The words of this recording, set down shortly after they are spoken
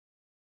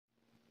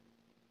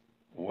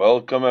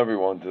Welcome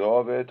everyone to the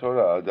Ove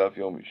Torah Daf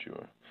Yomi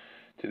Shur.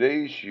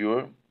 Today's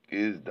Shur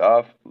is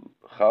Daf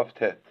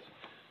Chavtet,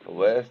 the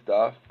last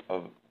Daf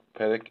of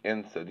Perek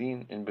En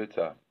Sadin in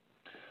Betah.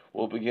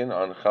 We'll begin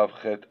on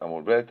Chavchet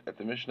Amud Bet at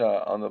the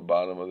Mishnah on the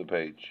bottom of the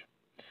page.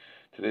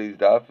 Today's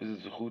Daf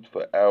is a zechut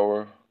for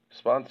our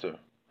sponsor,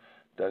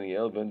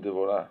 Daniel Ben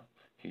Devorah.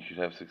 He should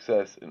have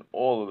success in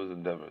all of his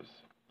endeavors.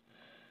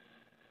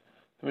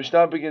 The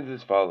Mishnah begins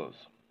as follows.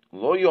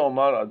 Lo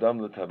yomar adam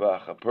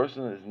letabach. A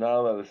person is not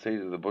allowed to say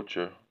to the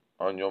butcher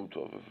on Yom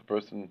Tov. If a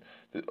person,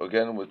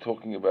 again, we're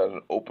talking about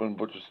an open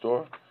butcher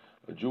store,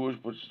 a Jewish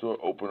butcher store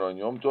open on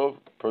Yom Tov.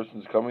 A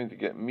person is coming to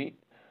get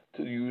meat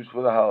to use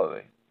for the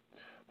holiday.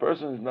 A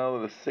person is not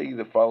allowed to say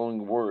the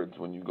following words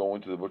when you go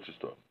into the butcher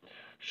store.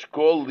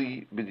 Shkol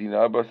li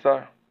b'dinar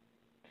basar.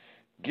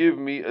 Give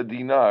me a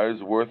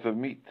dinar's worth of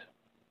meat.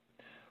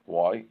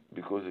 Why?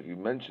 Because if you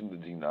mention the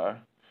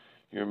dinar,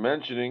 you're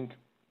mentioning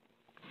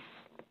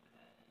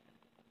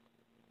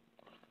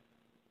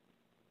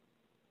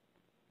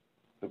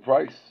the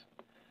price.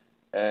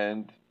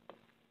 And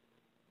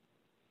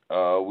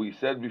we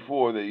said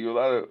before that you're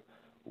allowed to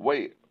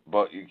wait,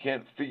 but you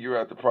can't figure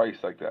out the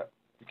price like that.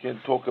 You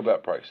can't talk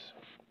about price.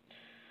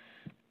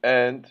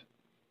 And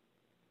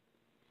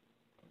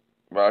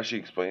Rashi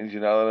explains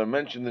you're not allowed to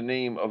mention the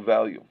name of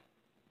value.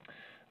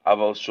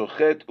 Aval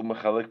shochet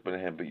umechalek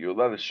b'nehem, but you're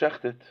allowed to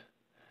shecht it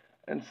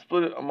and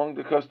split it among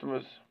the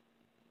customers.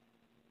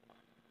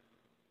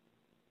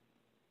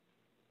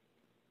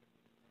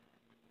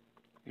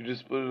 You just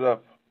split it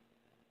up.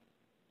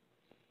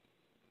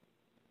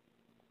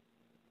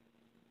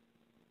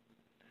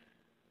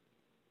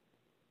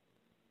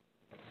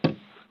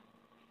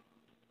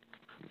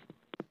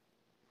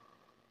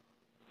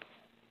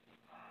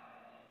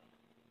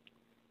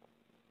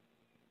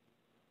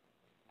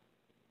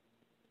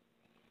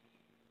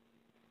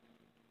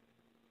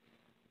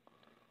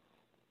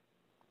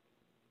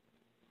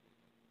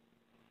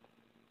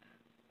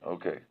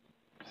 Okay,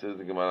 says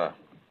the Gemara.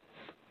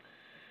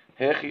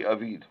 Hechi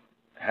avid,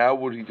 how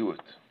would he do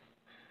it?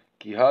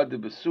 Kihad de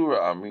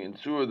besura amri, in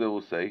surah they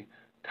will say,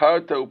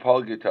 tarta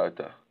upalge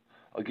tarta.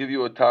 I'll give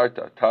you a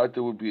tarta.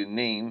 Tarta would be a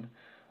name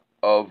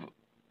of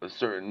a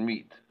certain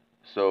meat.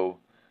 So,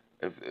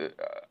 if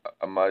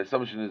my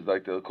assumption is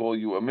like they'll call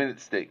you a minute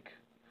steak.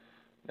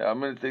 Now, a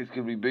minute steak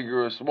can be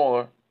bigger or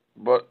smaller,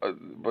 but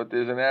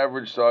there's an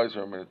average size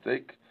for a minute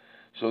steak.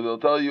 So they'll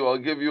tell you, I'll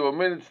give you a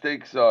minute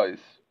steak size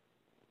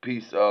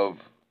piece of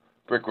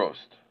brick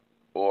roast,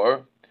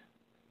 or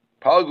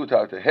palgu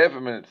tarta, half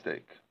a minute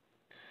steak.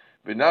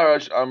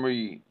 Benarash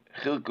amri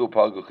chilko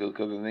palgu chilka.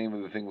 The name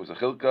of the thing was a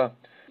chilka.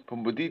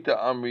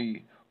 Pumbedita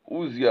amri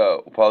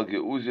uzia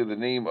palgu uzia. The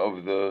name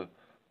of the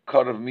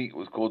cut of meat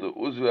was called a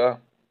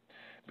uzia.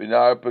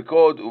 Benar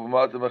pekod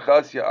uvamata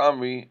mechasya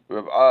amri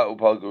rev'a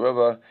upalgu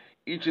reva.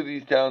 Each of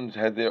these towns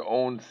had their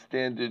own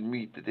standard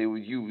meat that they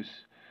would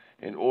use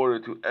in order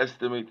to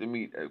estimate the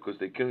meat, because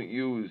they couldn't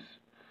use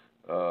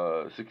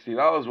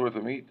 $60 worth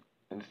of meat.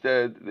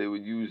 Instead, they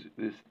would use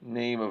this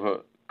name of a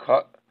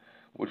cut,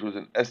 which was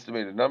an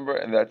estimated number,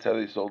 and that's how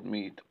they sold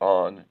meat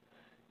on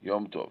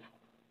Yom Tov.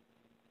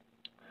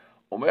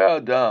 Omer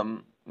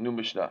Adam, new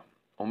Mishnah.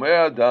 Omer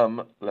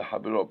Adam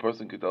lehabiro, a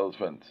person could tell his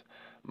friends,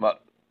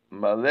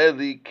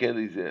 Maleli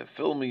kelizeh,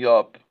 fill me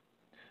up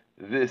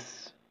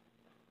this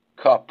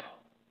cup,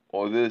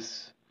 or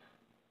this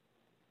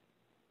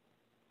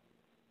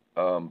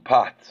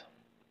pot.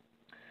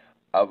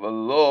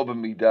 Avalo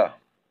b'midah.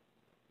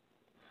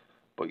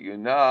 But you're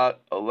not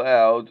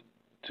allowed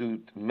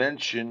to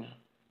mention,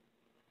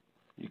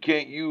 you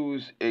can't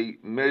use a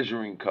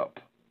measuring cup.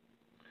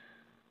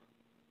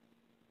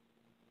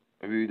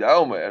 He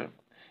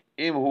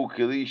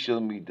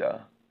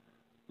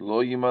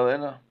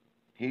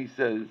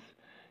says,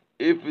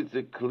 if it's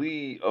a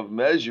kli of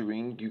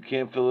measuring, you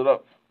can't fill it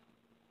up.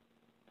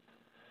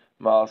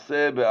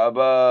 Ma'aseh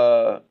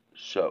be'Abba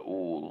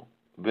Shaul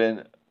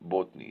ben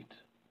Botnit.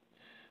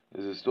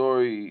 There's a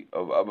story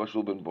of Abba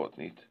Shaul ben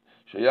Botnit.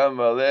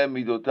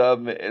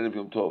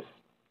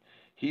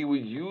 He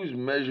would use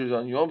measures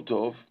on Yom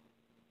Tov,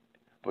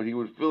 but he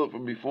would fill it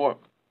from before.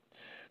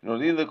 And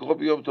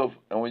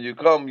when you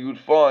come, you would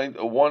find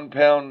a 1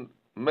 pound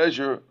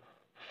measure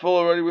full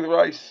already with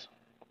rice.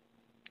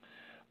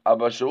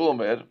 Abba Shaul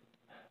Omer,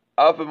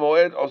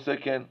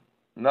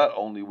 not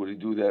only would he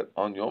do that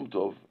on Yom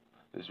Tov,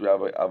 this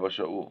Rabbi Abba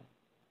Shaul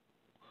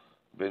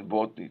ben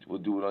Botnit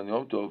would do it on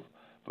Yom Tov,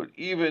 but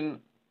even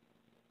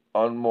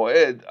on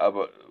Moed,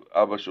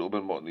 Abba Shaul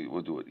ben Botnit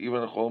would do it, even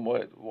on Chol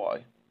Moed.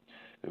 Why?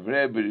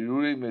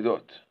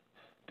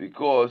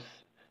 Because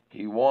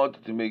he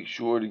wanted to make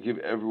sure to give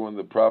everyone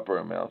the proper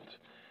amount.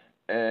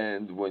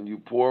 And when you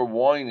pour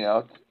wine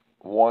out,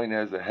 wine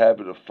has a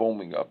habit of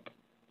foaming up.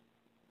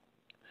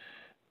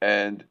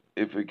 And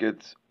if it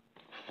gets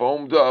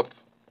foamed up,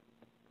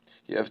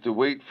 you have to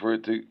wait for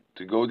it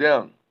to go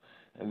down.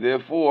 And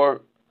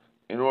therefore,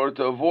 in order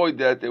to avoid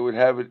that, they would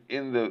have it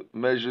in the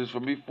measures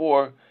from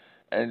before,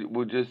 and it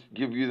would just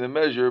give you the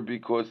measure,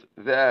 because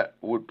that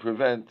would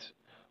prevent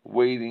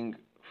waiting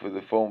for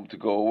the foam to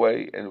go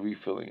away and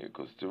refilling it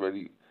because it's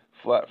already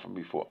flat from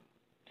before.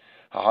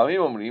 This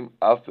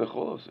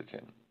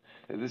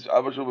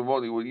Abashul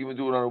B'Modi would even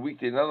do it on a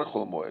weekday, not a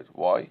Chol Moed.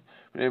 Why?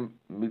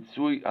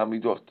 Mitzui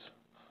Hamidot.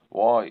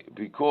 Why?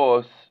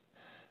 Because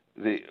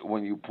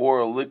when you pour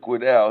a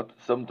liquid out,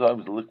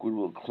 sometimes the liquid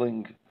will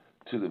cling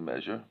to the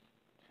measure,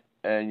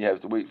 and you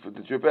have to wait for it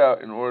to drip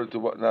out. In order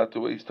to not to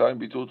waste time,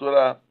 Bitul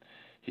Torah,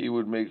 he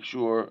would make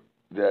sure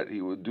that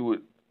he would do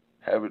it,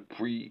 have it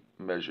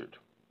pre-measured.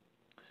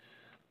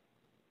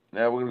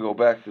 Now we're going to go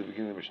back to the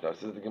beginning of the Mishnah.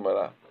 This is the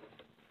Gemara.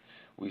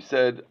 We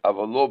said,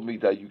 Avalob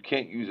Midah, you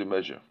can't use a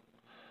measure.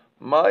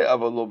 My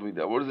Avalob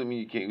Midah, what does it mean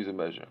you can't use a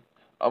measure?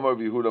 Amar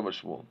Yehuda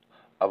Mashmul.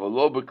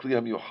 Avalob B'Kli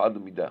HaMiyuchad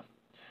Midah.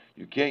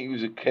 You can't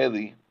use a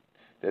keli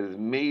that is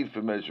made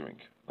for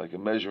measuring, like a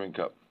measuring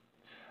cup.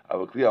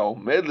 Avakli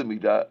HaOmed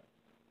LeMidah.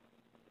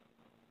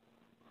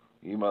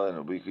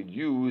 But you could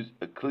use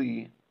a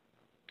kli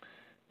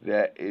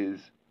that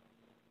is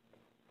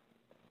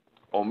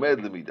Omed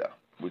LeMidah,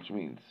 which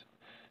means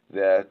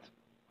that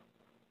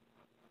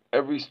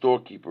every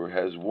storekeeper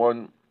has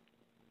one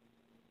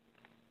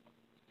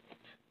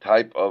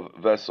type of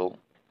vessel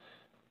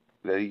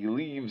that he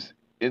leaves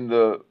in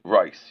the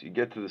rice. You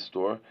get to the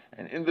store,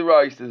 and in the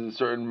rice there's a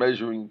certain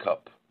measuring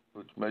cup,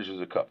 which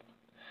measures a cup.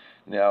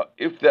 Now,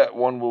 if that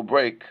one will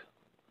break,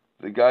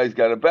 the guy's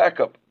got a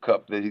backup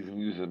cup that he's going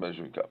to use as a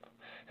measuring cup.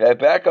 That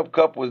backup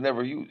cup was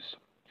never used.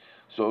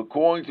 So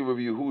according to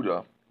Rabbi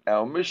Yehuda,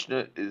 our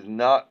Mishnah is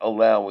not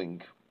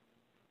allowing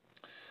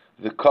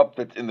the cup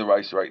that's in the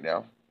rice right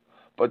now,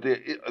 but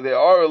they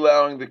are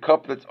allowing the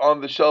cup that's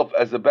on the shelf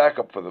as a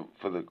backup for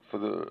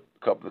the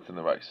cup that's in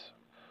the rice.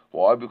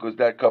 Why? Because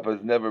that cup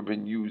has never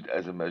been used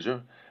as a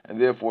measure, and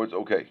therefore it's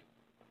okay.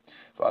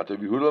 And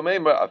Rabbi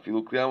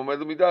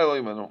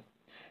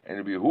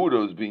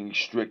Yehuda is being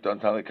strict on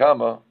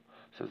Tanakama,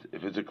 says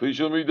if it's a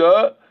klishul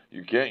midah,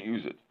 you can't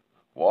use it.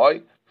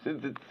 Why?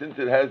 Since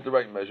it has the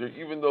right measure,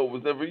 even though it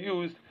was never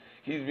used,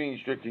 he's being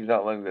strict. He's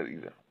not letting that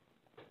either.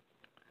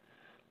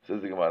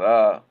 Says the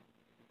Gemara.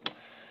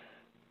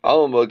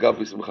 According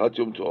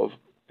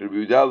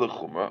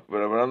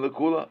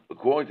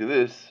to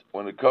this,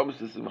 when it comes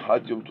to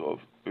Simchat Yom Tov,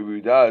 Rabbi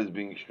Yehuda is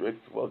being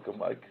strict. Welcome,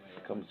 Mike.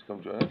 Come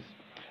join us.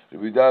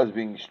 Rabbi Yehuda is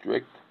being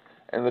strict,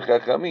 and the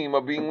Chachamim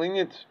are being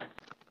lenient.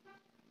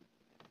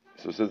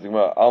 So says the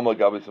Gemara, Alma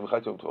Gabi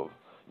Simchat Yom Tov.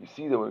 You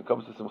see that when it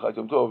comes to Simchat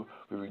Yom Tov,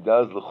 Rabbi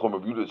Yehuda is l'chum,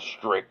 Rabbi Yehuda is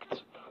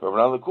strict. Rabbi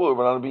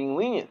Yehuda is being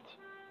lenient.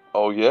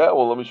 Oh yeah?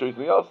 Well, let me show you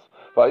something else.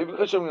 But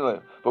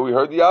we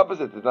heard the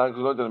opposite. It's not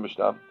included in the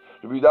Mishnah.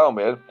 Rabbi Yehuda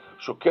Omer,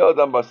 shokel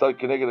adam basar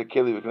keneged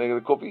hakeli v'keneged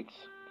hakofitz.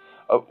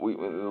 In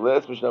the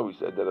last Mishnah we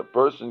said that a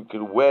person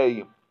could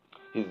weigh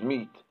his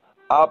meat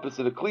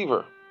opposite a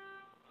cleaver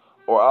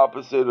or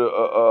opposite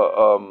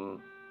a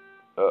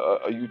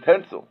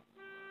utensil,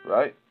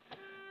 right?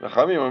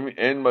 Chachamim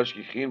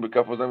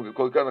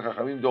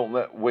don't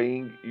let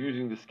weighing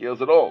using the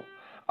scales at all.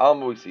 The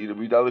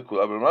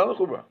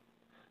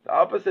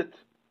opposite.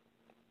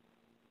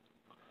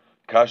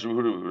 Kasha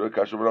Yehuda,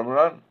 Kasha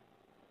Ramran.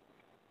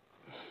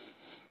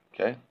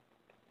 Okay?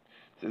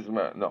 Says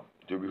no.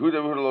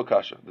 Yehuda lo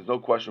Kasha. There's no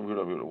question of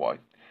Yehuda. Why?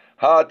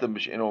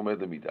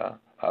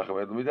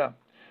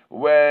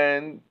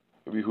 When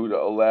Yehuda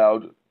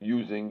allowed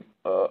using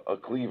a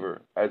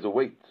cleaver as a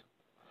weight,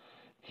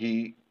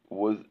 he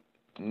was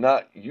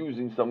not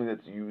using something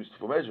that's used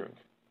for measuring.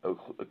 A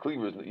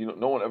cleaver is,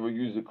 no one ever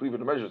uses a cleaver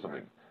to measure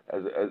something.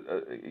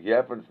 He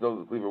happens to know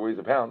the cleaver weighs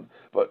a pound,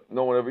 but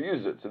no one ever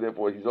uses it, so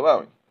therefore he's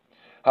allowing.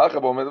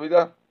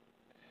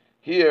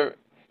 Here,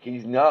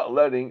 he's not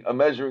letting a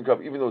measuring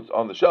cup, even though it's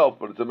on the shelf,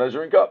 but it's a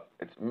measuring cup.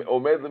 It's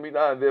omed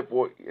l'midah, and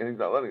therefore, and he's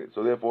not letting it.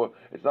 So therefore,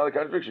 it's not a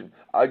contradiction.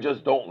 I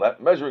just don't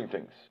let measuring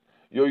things.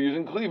 You're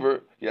using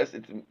cleaver. Yes,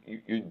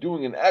 you're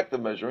doing an act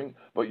of measuring,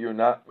 but you're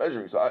not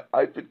measuring. So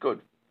I fit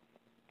good.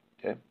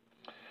 Okay.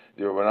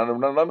 There's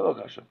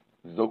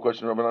no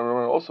question of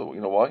Rabbanan also.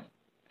 You know why?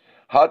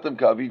 Hatam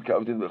ka'avid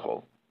ka'avdin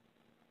b'chol.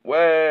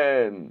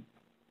 When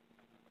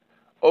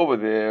over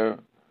there,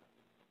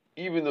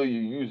 even though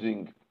you're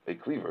using a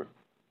cleaver,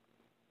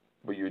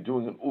 but you're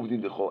doing an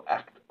uvdin dechol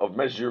act of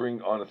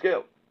measuring on a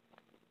scale.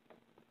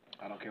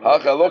 I don't care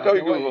what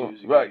you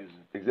use. Right,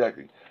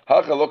 exactly.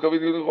 Here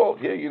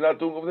you're not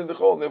doing uvdin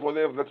dechol, and therefore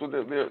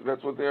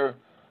that's what they're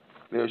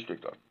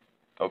strict on.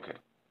 Okay.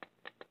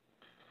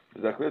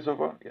 Is that clear so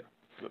far? Yeah.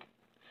 Good.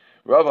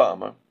 Rava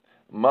Amar,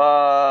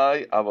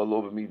 my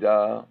avalo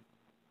b'midah.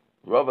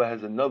 Rava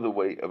has another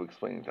way of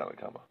explaining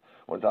Tanakama.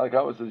 When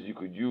Tanakama says you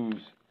could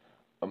use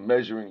a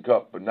measuring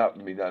cup, but not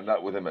b'midah,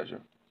 not with a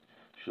measure.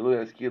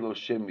 You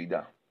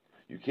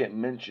can't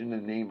mention the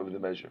name of the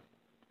measure.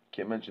 You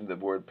can't mention the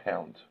word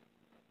pound.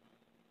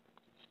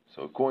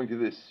 So according to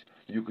this,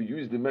 you could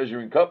use the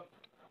measuring cup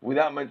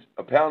without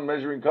a pound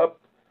measuring cup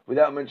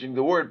without mentioning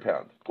the word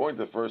pound. According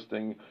to the first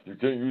thing, you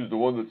can't use the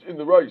one that's in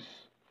the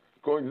rice.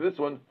 According to this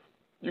one,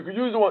 you could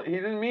use the one. He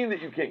didn't mean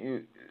that you can't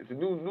use. It's a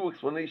new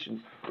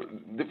explanation,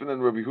 different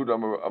than Rabbi Yehuda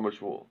Amar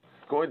Shmuel.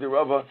 According to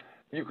Rava,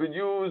 you could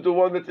use the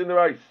one that's in the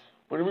rice.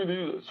 What do you mean to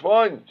use it? It's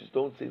fine. Just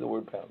don't say the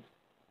word pound.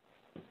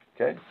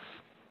 Okay.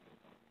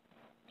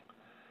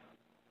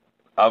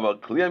 Aval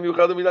kliyam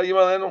yuchad midah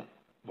yimalenu.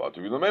 And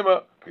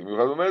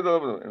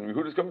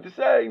Yehuda is coming to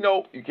say,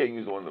 no, you can't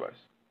use the one device.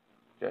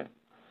 Okay?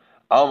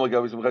 You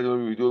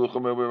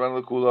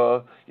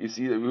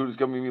see that Yehuda is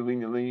coming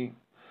leniently.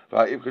 We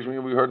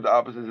heard the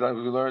opposite. We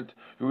learned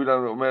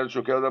the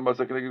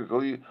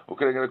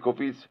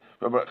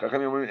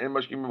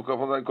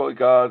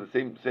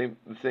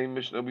same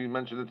Mishnah we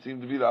mentioned that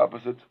seemed to be the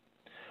opposite.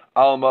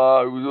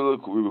 Alma Yehuda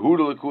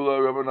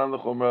lekula Rabbanan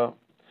lechumra.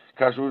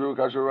 Kasher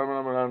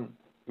Rabbanan.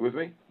 You with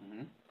me?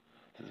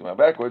 This is my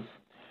backwards.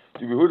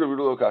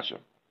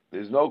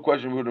 There's no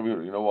question of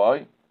Yehuda. You know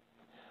why?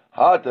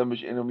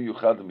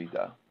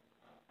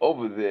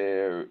 Over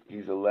there,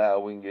 he's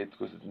allowing it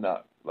because it's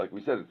not, like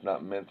we said, it's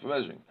not meant for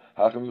measuring.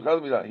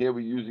 Here we're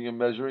using a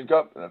measuring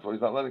cup, and that's why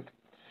he's not letting.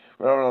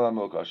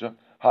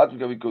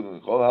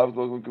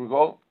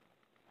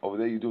 Over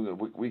there, you're doing a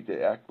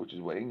weekday act, which is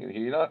weighing, and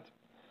here you're not.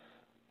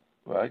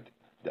 Right?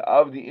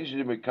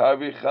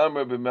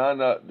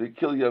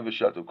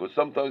 Because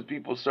sometimes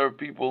people serve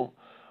people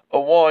a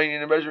wine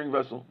in a measuring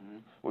vessel,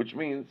 which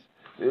means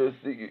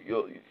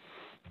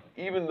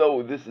even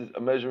though this is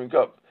a measuring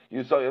cup,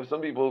 you have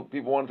some people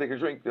want to take a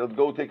drink, they'll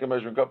go take a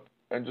measuring cup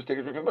and just take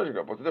a drink from a measuring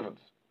cup. What's the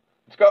difference?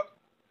 It's a cup,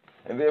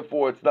 and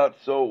therefore it's not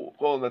so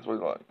cool, and that's why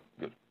it's lying.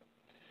 Good.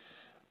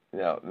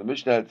 Now the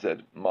Mishnah had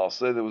said,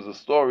 Malseh, there was a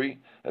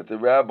story that the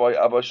Rabbi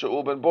Abba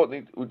Shaul ben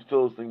Botnik would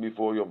fill his thing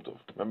before Yom Tov.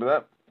 Remember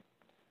that?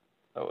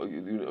 Oh,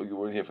 you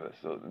weren't here for this.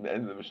 So in the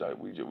end of the Mishnah,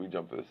 we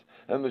jump for this.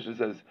 And the Mishnah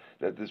says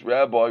that this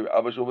Rabbi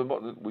Abba Shaul ben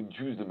Botnik would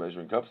use the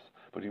measuring cups,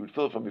 but he would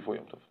fill it from before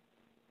Yom Tov.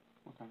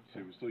 Okay, so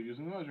he was still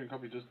using the measuring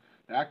cup. He just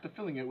the act of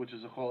filling it, which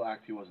is a whole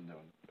act, he wasn't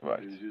doing.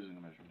 Right. He was using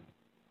the measuring.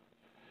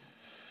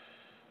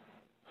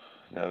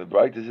 Now the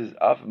Braita says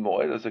Af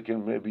Moed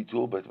Asakin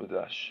Bitul Bet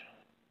Midrash.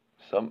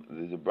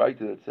 There's a Braita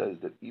that says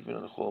that even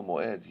on Chol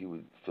Moed he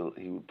would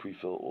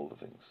pre-fill all the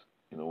things.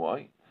 You know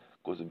why?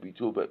 Because in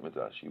Bitul Bet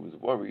Midrash he was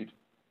worried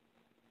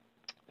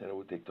that it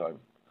would take time,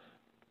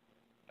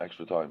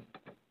 extra time,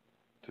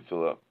 to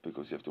fill up,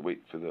 because you have to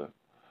wait for the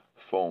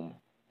foam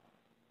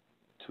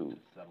to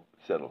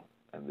settle,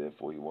 and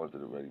therefore he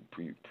wanted it already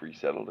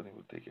pre-settled, and he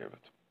would take care of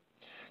it.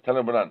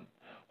 Tana Banan,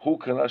 Hu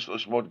Kanash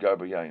Oshmod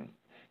Garba Yain.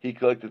 He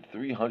collected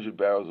 300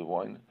 barrels of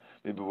wine.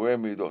 Mibaweh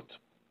Midot.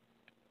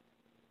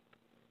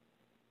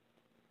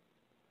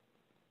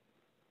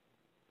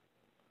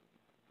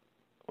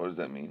 What does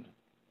that mean?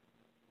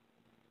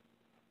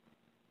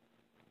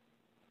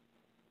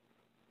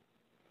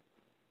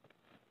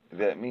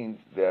 That means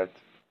that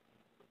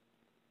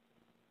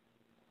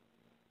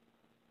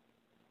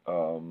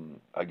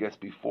I guess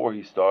before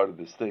he started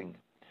this thing,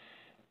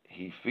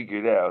 he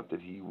figured out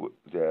that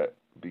that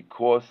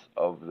because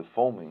of the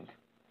foaming,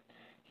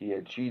 he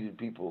had cheated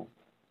people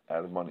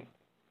out of money.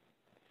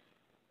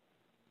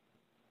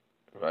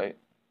 Right?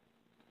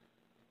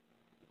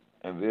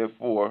 And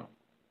therefore,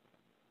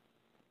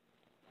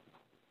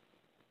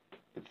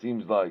 it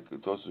seems like the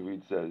Tosfos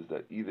Reed says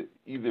that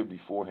either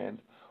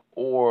beforehand,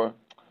 or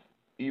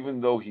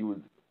even though he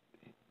would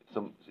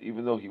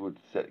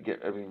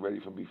get everything ready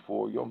from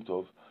before Yom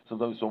Tov,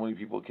 sometimes so many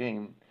people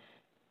came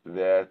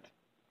that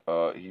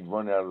he'd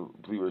run out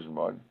of Bli Rishon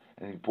wine,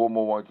 and he'd pour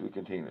more wine to the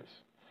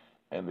containers.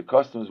 And the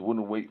customers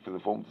wouldn't wait for the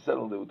foam to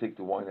settle; they would take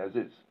the wine as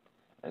is,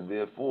 and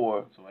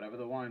therefore. So whatever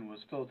the wine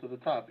was filled to the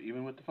top,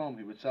 even with the foam,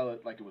 he would sell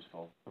it like it was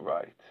full.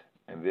 Right,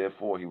 and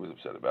therefore he was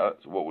upset about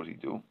it. So what would he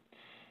do?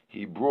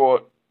 He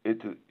brought it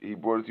to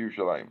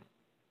Yerushalayim.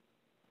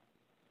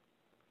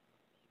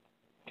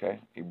 Okay,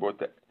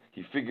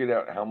 he figured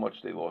out how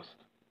much they lost,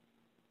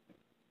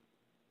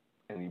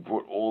 and he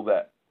brought all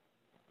that.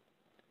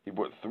 He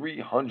brought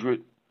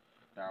 300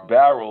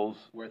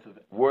 barrels worth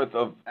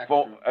of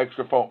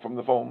extra foam from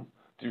the foam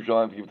to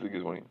Yerushalayim to give to the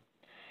Gizmonim.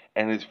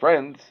 And his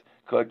friends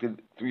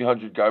collected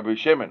 300 garbei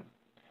shemen,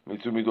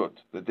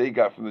 mitzumidot, that they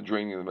got from the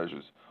draining of the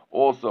measures.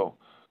 Also,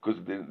 because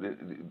the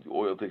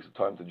oil takes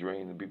time to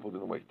drain, and people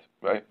didn't wait.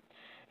 Right?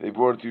 They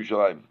brought it to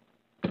Yerushalayim.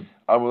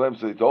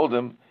 So they told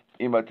him,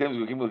 you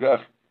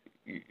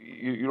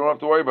don't have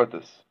to worry about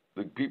this.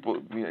 The people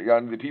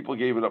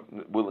gave it up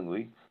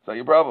willingly. It's not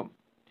your problem.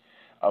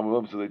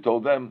 So they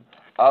told them,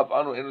 he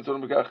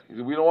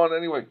said, we don't want it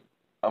anyway.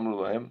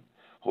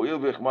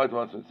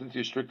 Since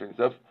you're strict on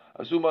yourself,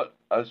 so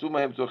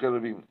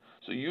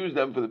use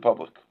them for the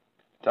public.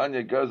 So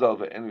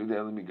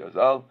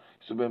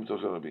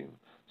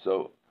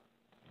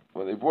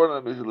when they brought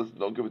them, they said, listen,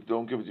 don't give it to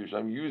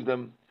Yerushalayim. Use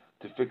them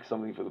to fix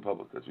something for the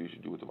public. That's what you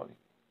should do with the money.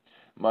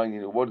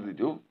 What did they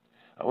do?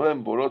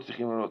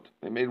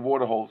 They made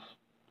water holes.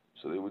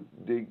 So they would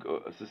dig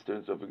a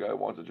cistern, so if a guy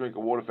wants to drink a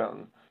water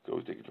fountain, he could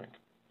always take a drink.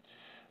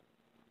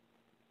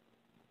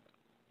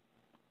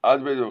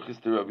 Rav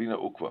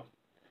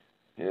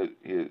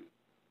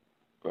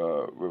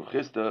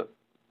Chisda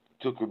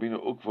took Rabbeinu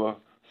Ukva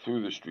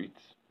through the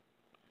streets.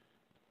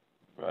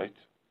 Right?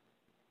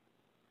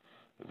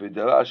 And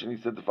he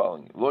said the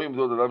following: a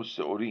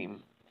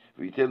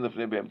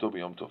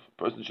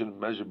person shouldn't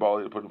measure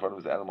barley to put in front of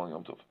his animal on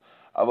Yom Tov.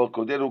 Aval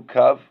koderu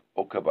kav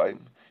or kavaim.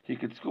 He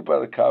could scoop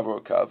out a kav or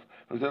a kav,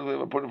 put it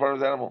in front of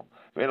his animal.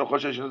 He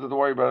doesn't have to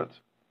worry about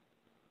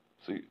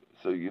it.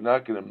 So you're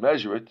not going to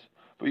measure it,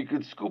 but you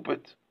could scoop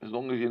it as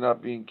long as you're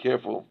not being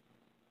careful.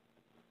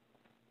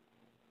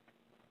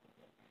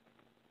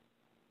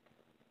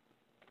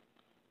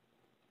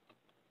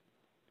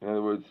 In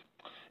other words,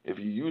 if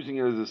you're using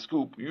it as a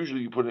scoop,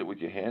 usually you put it with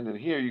your hand, and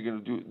here you're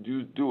going to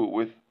do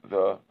it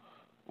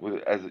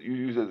as you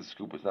use it as a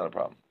scoop. It's not a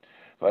problem.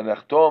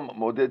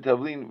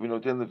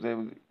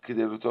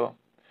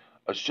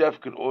 A chef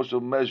could also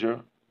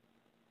measure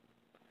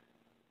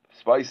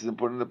spices and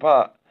put in the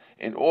pot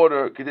in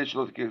order that he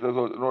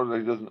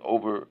doesn't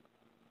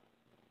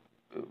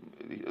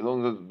as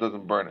long as it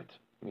doesn't burn it.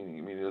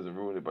 Meaning he doesn't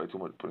ruin it by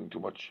putting too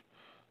much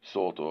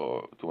salt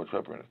or too much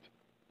pepper in it.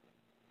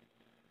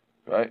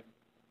 Right?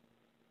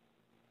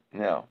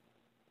 Now,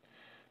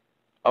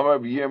 Amar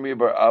B'Yirmiyah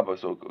bar Abba.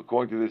 So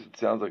according to this, it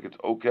sounds like it's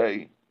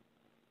okay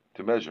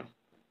to measure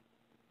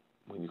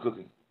when you're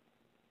cooking.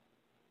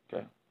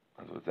 Okay,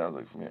 that's what it sounds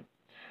like from here.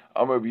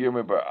 Amar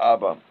B'Yirmiyah bar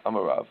Abba,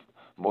 Amar Rav.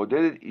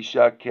 Modedet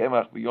isha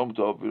kemach b'yom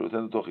tov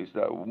v'noten l'toch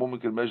yisda. A woman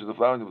can measure the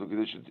flour in the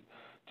condition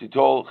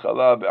titol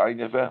chala be'ayin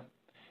yafeh,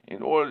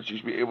 in order that she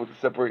should be able to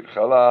separate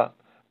chala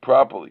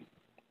properly.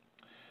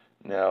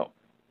 Now,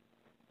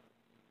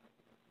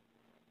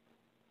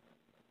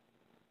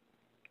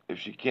 if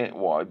she can't,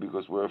 why?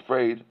 Because we're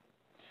afraid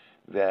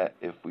that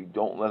if we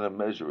don't let her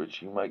measure it,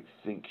 she might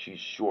think she's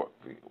short.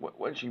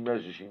 When she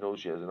measures, she knows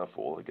she has enough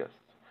for all the guests.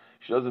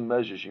 If she doesn't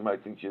measure, she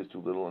might think she has too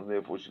little, and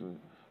therefore she can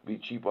be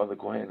cheap on the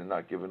kohen and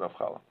not give enough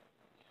challah.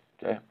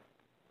 Okay?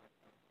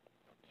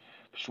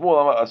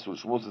 Shmuel Amar Asur.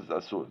 Shmuel says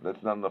Asur.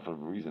 That's not enough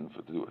of a reason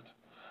to do it.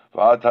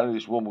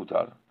 V'ha'atani Shmuel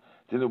mutar.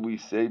 Didn't we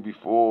say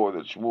before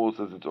that Shmuel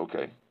says it's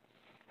okay?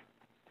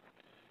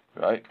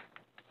 Right?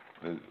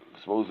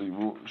 Supposedly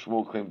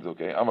Shmuel claims it's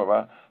okay.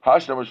 Amar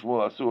Hashnam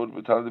Shmuel Asur.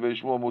 V'tana debei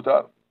Shmuel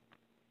mutar.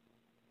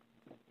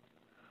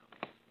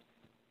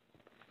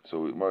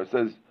 So Gemara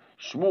says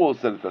Shmuel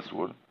said it's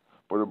Asur,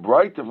 but a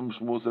brighter from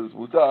Shmuel said it's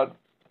mutar.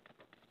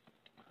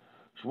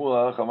 Shmuel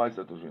halacha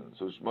ma'aseh tushrin.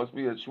 So it must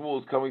be that Shmuel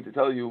is coming to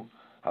tell you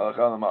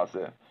halacha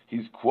ma'aseh.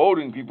 He's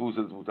quoting people who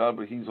said it's mutar,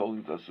 but he's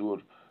holding it's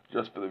Asur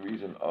just for the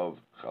reason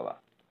of chala.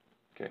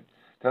 Okay.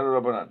 Tana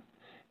Rabbanan.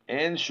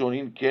 En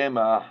shonin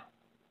kemah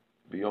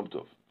b'yom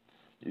tov.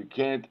 You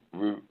can't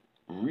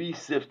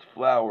re-sift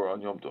flour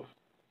on Yom Tov.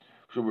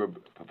 Shumer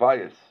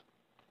papayas.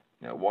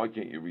 Now, why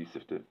can't you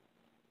re-sift it?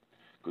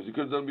 Because you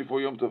could have done it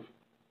before Yom Tov.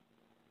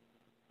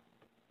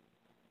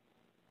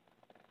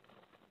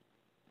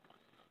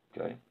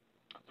 Okay.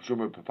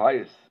 Shumer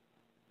papayas.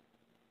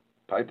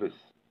 Pipus.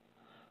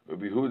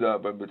 Rabbi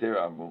Huda ben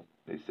Betera Amru.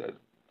 They said,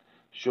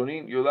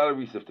 shonin, you're allowed to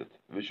re-sift it.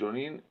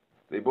 Vishonin,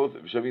 they both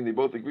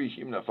agree.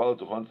 Shimna fala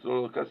tuchan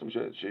tzor l'kasem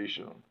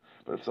sheishanon.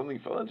 But if something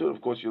fell into it, of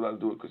course you're allowed to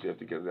do it because you have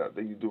to get it out.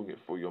 Then you're doing it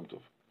for Yom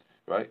Tov,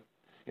 right?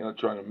 You're not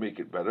trying to make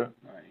it better.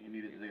 Right, you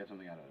needed to get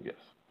something out of it. Yes.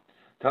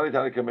 Tani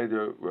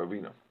Kameder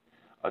Ravina.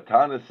 A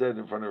Tana said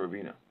in front of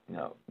Ravina.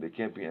 Now, there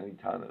can't be any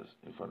Tanas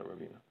in front of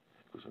Ravina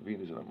because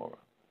Ravina is an Amora.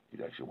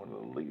 He's actually one of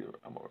the later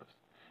Amoras.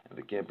 And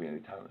there can't be any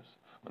Tanas.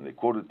 When they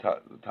quoted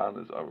the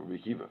Tanas are Rabbi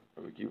Akiva.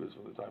 Rabbi Akiva is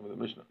from the time of the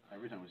Mishnah.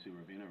 Every time we see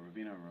Ravina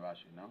and Rav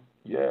Ashi, no?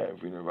 Yeah,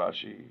 Ravina,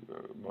 Rashi,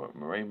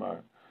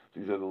 Maraymar.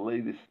 These are the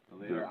latest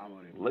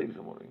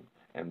Amorim.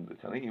 And the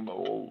Tanaim are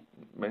all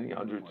many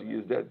hundreds of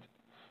years dead.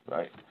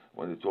 Right?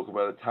 When they talk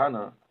about a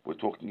Tana, we're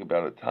talking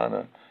about a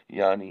Tana,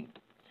 Yani.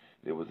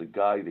 There was a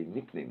guy, they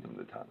nicknamed him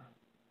the Tana.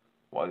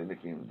 Why they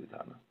nicknamed him the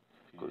Tana?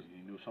 Because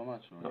he knew so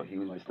much. No, he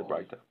was Mr.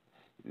 Breita.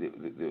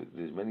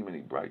 There's many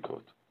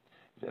Breitot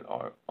that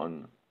are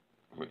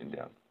unwritten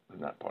down. They're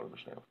not part of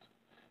Mishnayot.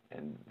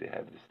 And they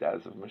have the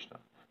status of Mishnah.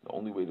 The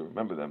only way to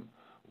remember them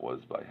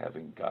was by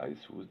having guys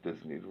who was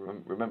designated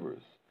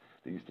rememberers.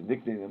 They used to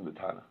nickname him the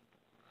Tana.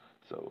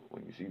 So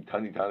when you see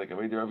Tani Tana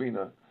Kamei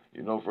Ravina,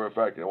 you know for a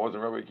fact that it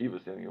wasn't Rabbi Akiva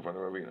standing in front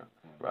of Ravina.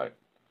 Right?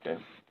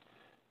 Okay?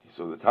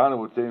 So the Tana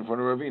would say in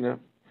front of Ravina,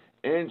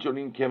 and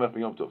Shonin Kemach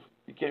Yom Tov.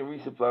 You can't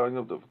re-sift flour on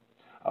Yom Tov.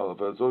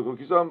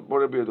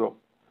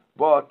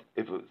 But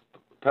if a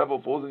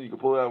pebble falls in, you can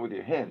pull it out with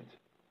your hand.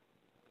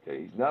 Okay?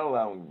 He's not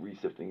allowing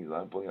re-sifting, he's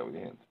allowing pulling it out with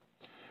your hand.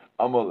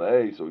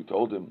 Amalei, so he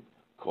told him,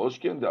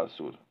 Koshkin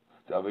Dasur.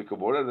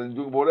 Then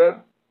do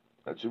borer.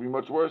 That should be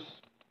much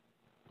worse.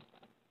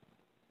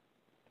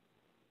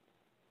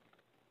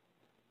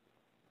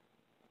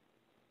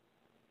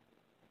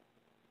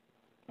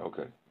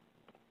 Okay.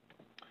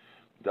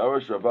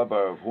 Darash Rabba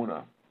bar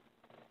Huna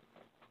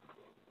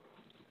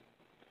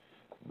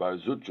bar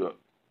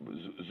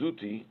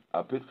Zuti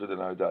apitcha de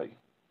Nahardai.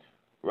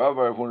 Rabba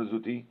bar Huna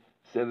Zuti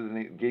said at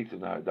the gates of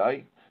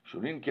Nahardai,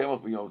 Shunin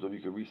kemach b'Yom Tov,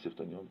 you can re-sift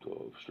on Yom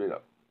Tov straight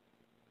up.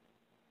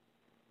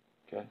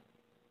 Okay.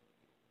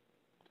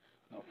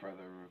 No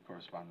further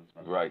correspondence.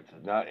 Right.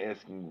 Not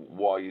asking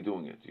why you're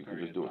doing it. You can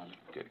just do it.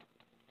 Okay.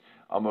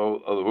 Amar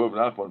Rav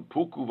Nachman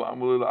Puku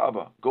v'Amar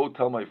Abba. Go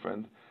tell my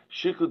friend.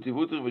 Shikl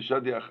tivuter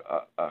v'shadi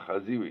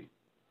achaziri.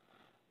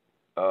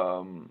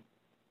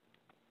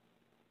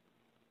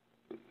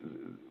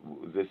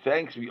 the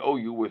thanks we owe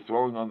you, we're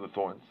throwing on the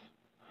thorns.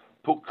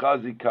 Puk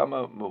chazi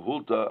kama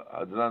mahulta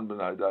hadran ben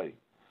hadai.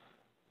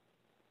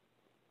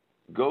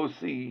 Go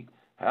see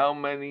how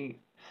many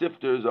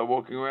sifters are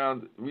walking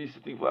around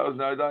resifting flowers in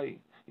hadai.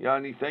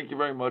 Yani, thank you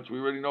very much. We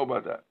already know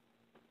about that.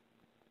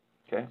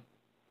 Okay.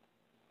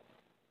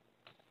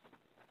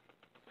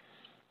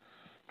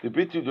 The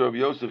bitu de Rav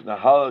Yosef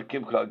nahala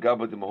kimcha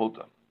agaba de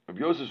mahulta. Rav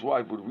Yosef's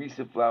wife would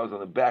resift flowers on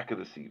the back of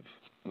the sieve,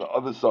 on the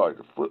other side,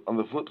 on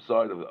the flip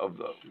side of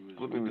the She was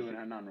flipping the doing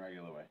sieve. it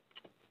non-regular way.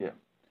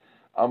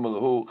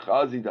 Amalahu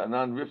chazi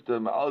danan rifta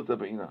ma'alta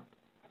beina.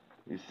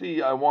 You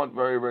see, I want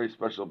very, very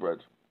special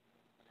bread.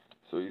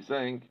 So he's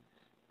saying,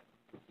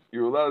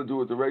 you're allowed to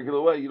do it the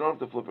regular way. You don't have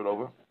to flip it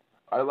over.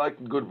 I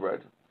like good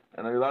bread,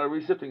 and I allowed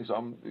resifting,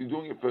 so you're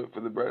doing it for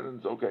the bread, and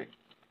it's okay.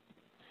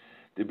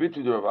 The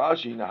bitu de Rav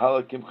Ashi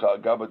nahala kimcha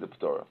agaba de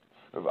p'tora.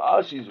 Rav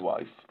Ashi's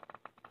wife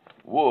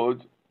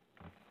would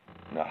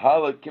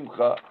nahala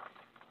kimcha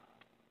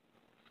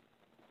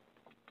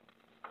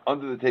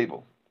under the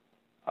table,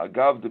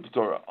 agav de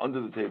p'tora, under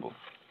the table.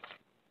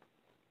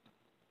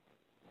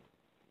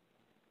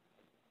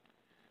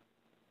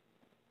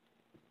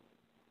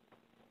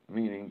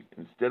 Meaning,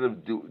 instead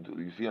of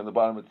you see on the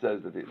bottom it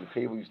says that the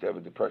table used to have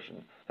a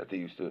depression that they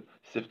used to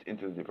sift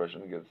into the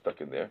depression and get stuck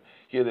in there.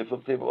 Here they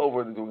flip the table over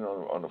and they're doing it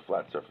on a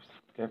flat surface.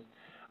 Okay.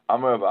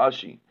 Amar Rav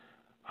Ashi,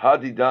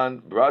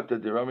 Hadidan Brata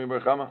de Rami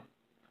Merchama.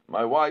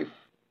 My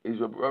wife is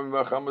Rami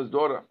Merchama's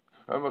daughter.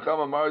 Rami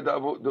Merchama married the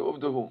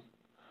Uvdahu.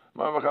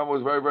 Rami Merchama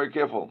was very, very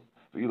careful.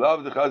 If he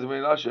loved the Chazim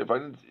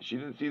Menashe, she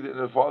didn't see that in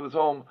her father's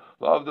home,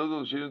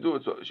 she didn't do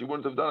it, so she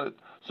wouldn't have done it.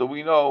 So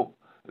we know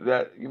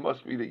that you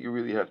must be that you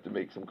really have to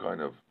make some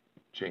kind of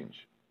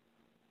change.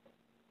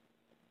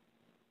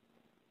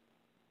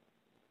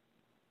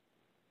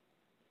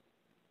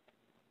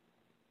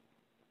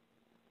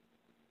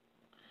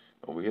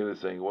 Over here they're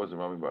saying it wasn't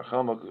Rami Bar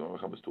Chama because Rami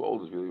Chama is too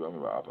old. It's really Rami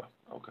Bar Abba.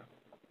 Okay,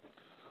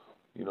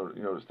 you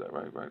noticed that,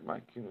 right,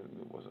 Mike? It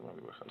wasn't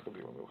Rami Bar Chama. It could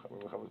be Rami Bar Chama.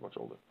 Rami Bar Chama is much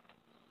older.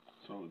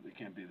 So it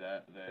can't be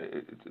that.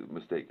 It's a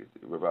mistake.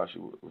 Rav Ashi,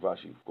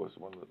 of course,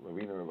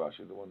 Ravina and Rav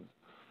Ashi, the ones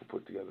who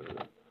put together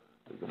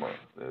the Gemara.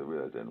 They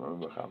realized that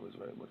Rami Bar Chama is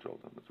very much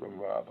older. It's Rami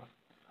Bar Abba.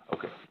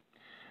 Okay.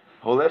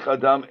 Holech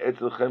Adam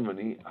etzel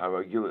chenvani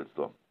haragil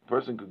etzlo. A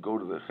person could go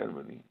to the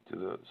chenvani, to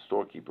the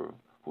storekeeper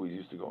who he's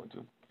used to going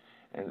to,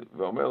 and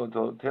v'omer and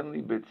tell him,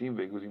 tenli betzim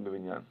ve'eguzim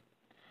b'vinyan.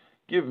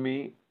 Give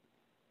me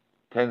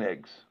 10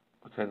 eggs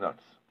or 10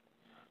 nuts.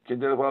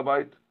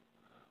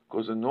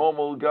 Because a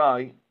normal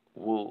guy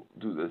will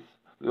do this.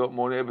 He'll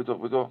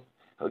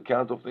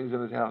count off things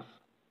in his house.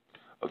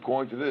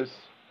 According to this,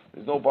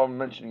 there's no problem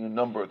mentioning a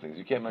number of things.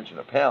 You can't mention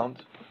a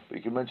pound, but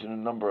you can mention a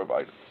number of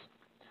items.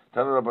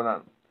 Tana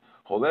Rabbanan.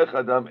 Holech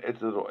Adam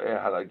etzel ro'eh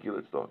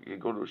haragil etzlo. You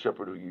go to a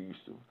shepherd who you're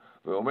used to.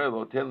 Ve'omer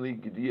lo ten li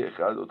gedi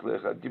echad o tle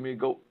echad. Give me a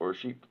goat or a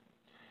sheep.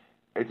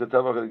 Etzel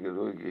tavach.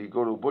 You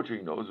go to a butcher,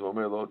 he knows.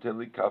 Ve'omer lo ten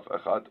li kaf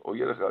echad o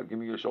yer echad. Give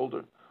me a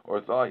shoulder or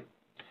a thigh.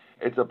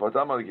 Etzel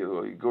patam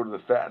haragil. You go to the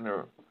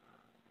fattener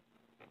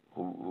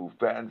who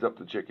fattens up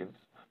the chickens.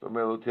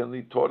 Ve'omer lo ten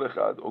li tor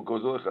echad o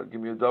gozol echad.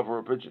 Give me a dove or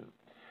a pigeon.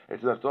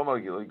 Etzel achtom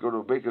haragil. You go to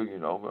a baker, you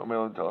know. Ve'omer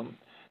lo tell him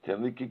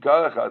ten li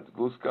kikar echad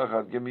glus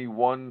kachad. Give me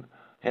one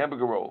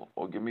hamburger roll,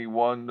 or give me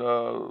one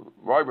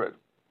rye bread.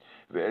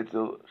 Go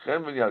to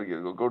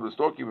the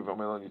storekeeper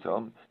and you tell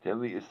him, give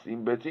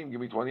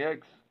me 20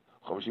 eggs.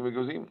 10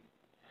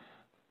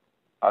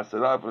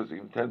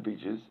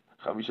 peaches,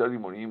 5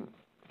 limonim,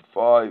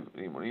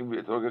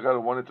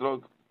 1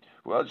 etrog.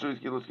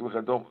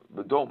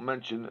 But don't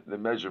mention the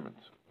measurement.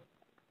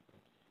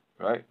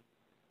 Right?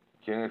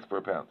 Can't ask for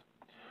a pound.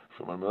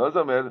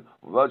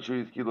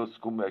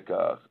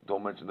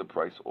 Don't mention the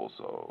price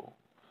also.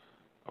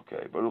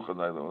 Okay, Baruch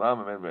Adonai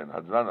Le'olam, Amen,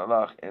 Hadran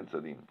Alach, and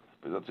Tzadim.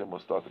 We'll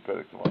start the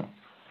perek tomorrow.